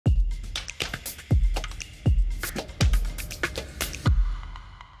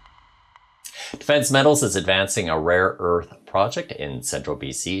Defense Metals is advancing a rare earth project in central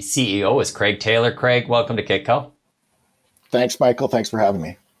BC. CEO is Craig Taylor. Craig, welcome to Kitco. Thanks, Michael. Thanks for having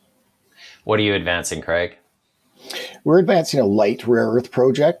me. What are you advancing, Craig? We're advancing a light rare earth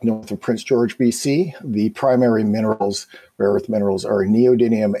project north of Prince George, BC. The primary minerals, rare earth minerals, are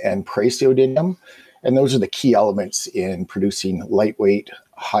neodymium and praseodymium, and those are the key elements in producing lightweight,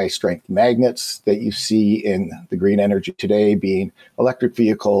 high-strength magnets that you see in the green energy today, being electric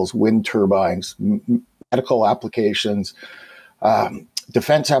vehicles, wind turbines, medical applications,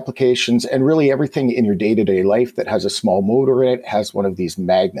 defense applications, and really everything in your day-to-day life that has a small motor in it has one of these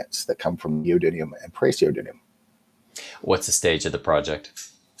magnets that come from neodymium and praseodymium. What's the stage of the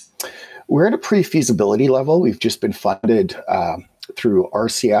project? We're at a pre-feasibility level. We've just been funded through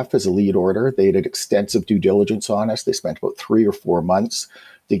RCF as a lead order. They did extensive due diligence on us. They spent about 3 or 4 months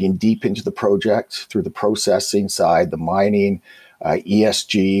digging deep into the project through the processing side, the mining,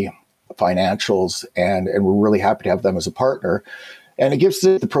 ESG, financials, and we're really happy to have them as a partner. And it gives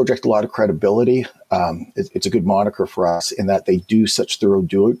the project a lot of credibility. It's a good moniker for us in that they do such thorough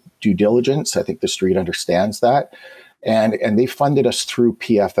due diligence. I think the street understands that. And they funded us through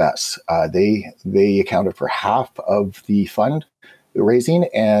PFS. They accounted for half of the fund raising,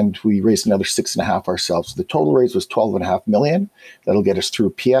 and we raised another 6.5 ourselves. The total raise was 12.5 million. That'll get us through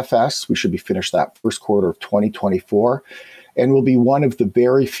PFS. We should be finished that first quarter of 2024, and will be one of the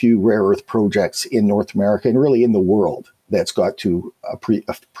very few rare earth projects in North America and really in the world that's got to a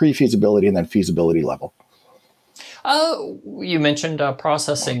pre-feasibility and then feasibility level. You mentioned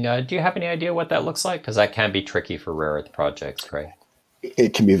processing. Do you have any idea what that looks like? Because that can be tricky for rare earth projects, Craig.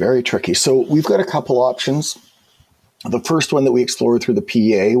 It can be very tricky. So we've got a couple options. The first one that we explored through the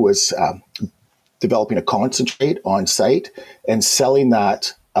PEA was developing a concentrate on site and selling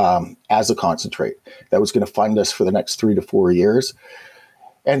that as a concentrate. That was going to fund us for the next 3 to 4 years.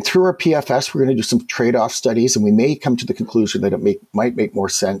 And through our PFS, we're going to do some trade-off studies, and we may come to the conclusion that it might make more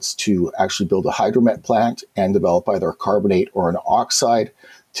sense to actually build a hydromet plant and develop either a carbonate or an oxide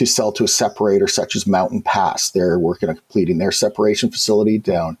to sell to a separator such as Mountain Pass. They're working on completing their separation facility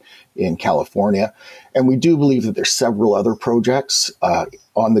down in California. And we do believe that there's several other projects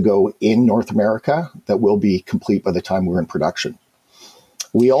on the go in North America that will be complete by the time we're in production.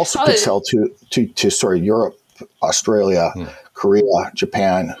 We also could sell to Europe, Australia, Korea,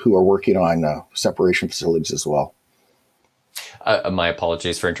 Japan, who are working on separation facilities as well. My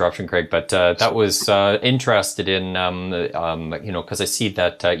apologies for interruption, Craig, but that was interested in, because I see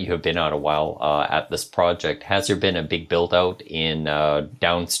that you have been out a while at this project. Has there been a big build out in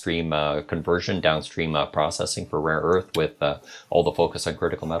downstream conversion, downstream processing for rare earth with all the focus on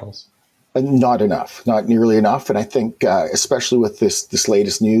critical metals? Not enough, not nearly enough. And I think especially with this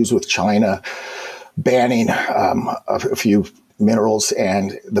latest news with China banning a few minerals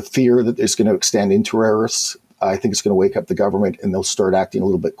and the fear that it's going to extend into rare earths, I think it's going to wake up the government and they'll start acting a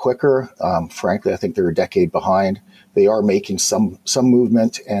little bit quicker. Frankly, I think they're a decade behind. They are making some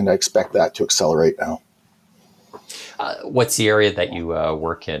movement, and I expect that to accelerate now. What's the area that you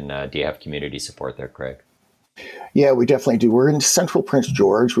work in? Do you have community support there, Craig? Yeah, we definitely do. We're in central Prince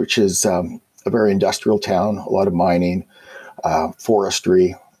George, which is a very industrial town, a lot of mining,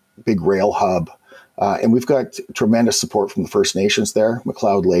 forestry, big rail hub. And we've got tremendous support from the First Nations there.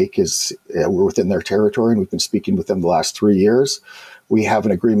 McLeod Lake we're within their territory, and we've been speaking with them the last 3 years. We have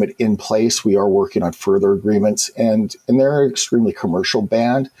an agreement in place. We are working on further agreements, and they're an extremely commercial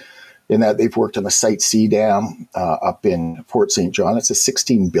band in that they've worked on the Site C Dam up in Fort St. John. It's a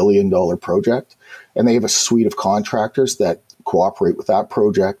 $16 billion project, and they have a suite of contractors that cooperate with that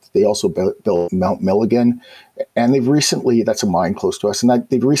project. They also built Mount Milligan, and that's a mine close to us, and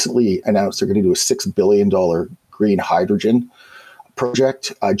they've recently announced they're going to do a $6 billion green hydrogen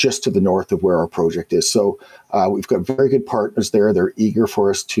project just to the north of where our project is. So we've got very good partners there. They're eager for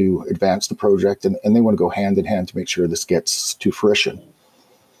us to advance the project, and they want to go hand in hand to make sure this gets to fruition.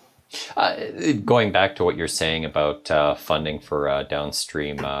 Going back to what you're saying about funding for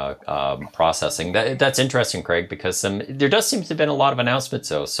downstream processing, that's interesting, Craig, because there does seem to have been a lot of announcements,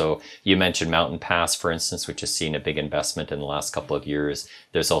 though. So you mentioned Mountain Pass, for instance, which has seen a big investment in the last couple of years.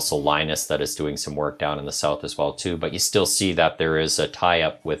 There's also Linus that is doing some work down in the south as well, too. But you still see that there is a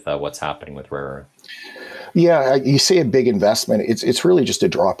tie-up with what's happening with rare earth. Yeah, you say a big investment. It's really just a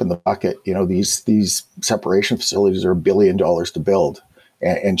drop in the bucket. You know, these separation facilities are $1 billion to build,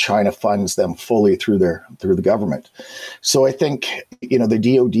 and China funds them fully through the government. So I think, you know, the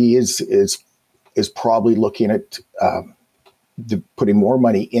DoD is probably looking at putting more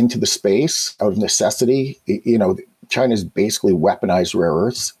money into the space out of necessity. China's basically weaponized rare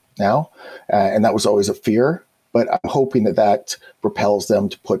earths now, and that was always a fear. but I'm hoping that that propels them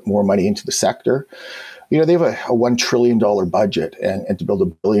to put more money into the sector. You know, they have a $1 trillion budget, and to build a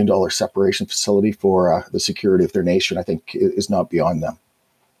 $1 billion separation facility for the security of their nation, I think is not beyond them.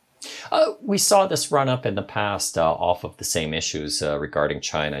 We saw this run up in the past off of the same issues regarding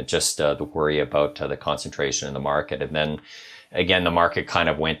China, just the worry about the concentration in the market. And then again, the market kind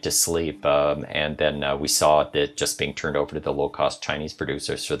of went to sleep. And then we saw it just being turned over to the low-cost Chinese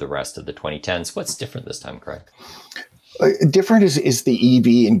producers for the rest of the 2010s. What's different this time, Craig? Different is the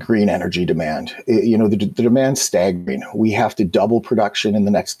EV and green energy demand. You know, the demand's staggering. We have to double production in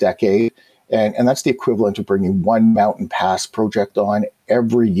the next decade. And that's the equivalent of bringing one Mountain Pass project on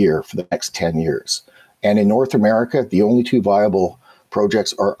every year for the next 10 years. And in North America, the only two viable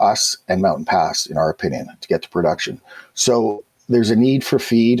projects are us and Mountain Pass, in our opinion, to get to production. So there's a need for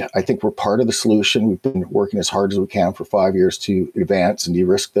feed. I think we're part of the solution. We've been working as hard as we can for 5 years to advance and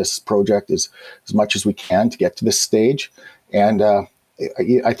de-risk this project as much as we can to get to this stage. And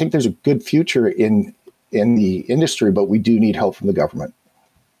I think there's a good future in the industry, but we do need help from the government.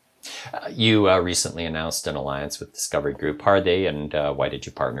 You recently announced an alliance with Discovery Group. How are they, and why did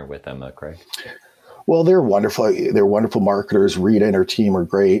you partner with them, Craig? Well, they're wonderful. They're wonderful marketers. Rita and her team are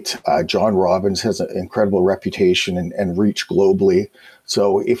great. John Robbins has an incredible reputation and reach globally.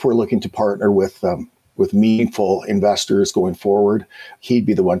 So if we're looking to partner with meaningful investors going forward, he'd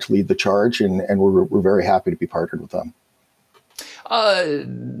be the one to lead the charge, and we're very happy to be partnered with them.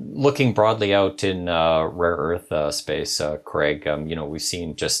 Looking broadly out in rare earth space, Craig, you know, we've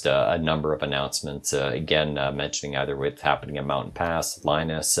seen just a number of announcements, again, mentioning either what's happening at Mountain Pass,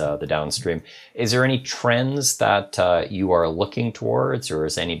 Linus, the downstream. Is there any trends that you are looking towards, or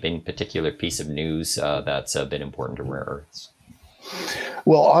has any been particular piece of news that's been important to rare earths?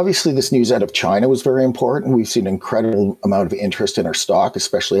 Well, obviously, this news out of China was very important. We've seen an incredible amount of interest in our stock,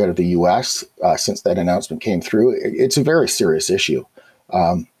 especially out of the U.S., since that announcement came through. It's a very serious issue.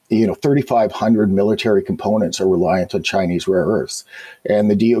 You know, 3,500 military components are reliant on Chinese rare earths. And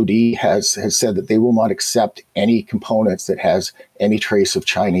the DoD has said that they will not accept any components that has any trace of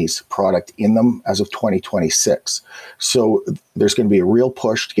Chinese product in them as of 2026. So there's going to be a real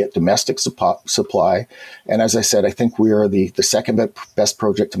push to get domestic supply. And as I said, I think we are the second best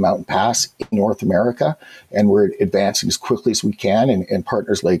project to Mountain Pass in North America. And we're advancing as quickly as we can. And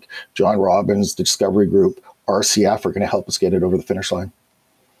partners like John Robbins, the Discovery Group, RCF are going to help us get it over the finish line.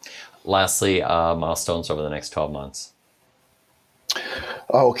 Lastly, milestones over the next 12 months.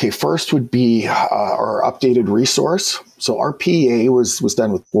 Okay, first would be our updated resource. So our PEA was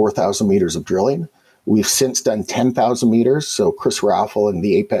done with 4,000 meters of drilling. We've since done 10,000 meters. So Chris Raffle and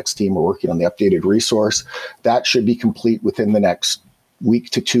the Apex team are working on the updated resource. That should be complete within the next week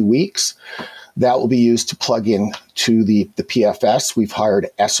to 2 weeks. That will be used to plug in to the PFS. We've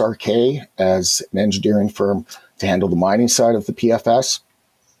hired SRK as an engineering firm to handle the mining side of the PFS.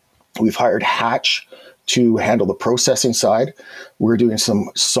 We've hired Hatch to handle the processing side. We're doing some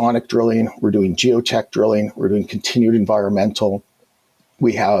sonic drilling. We're doing geotech drilling. We're doing continued environmental.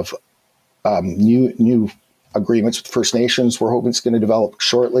 We have new agreements with First Nations we're hoping it's going to develop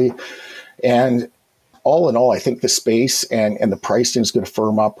shortly. And all in all, I think the space and the pricing is going to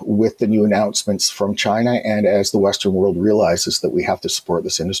firm up with the new announcements from China, and as the Western world realizes that we have to support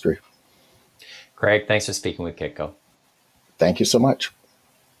this industry. Craig, thanks for speaking with Kitco. Thank you so much.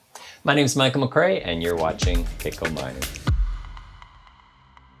 My name is Michael McRae, and you're watching Kitco Mining.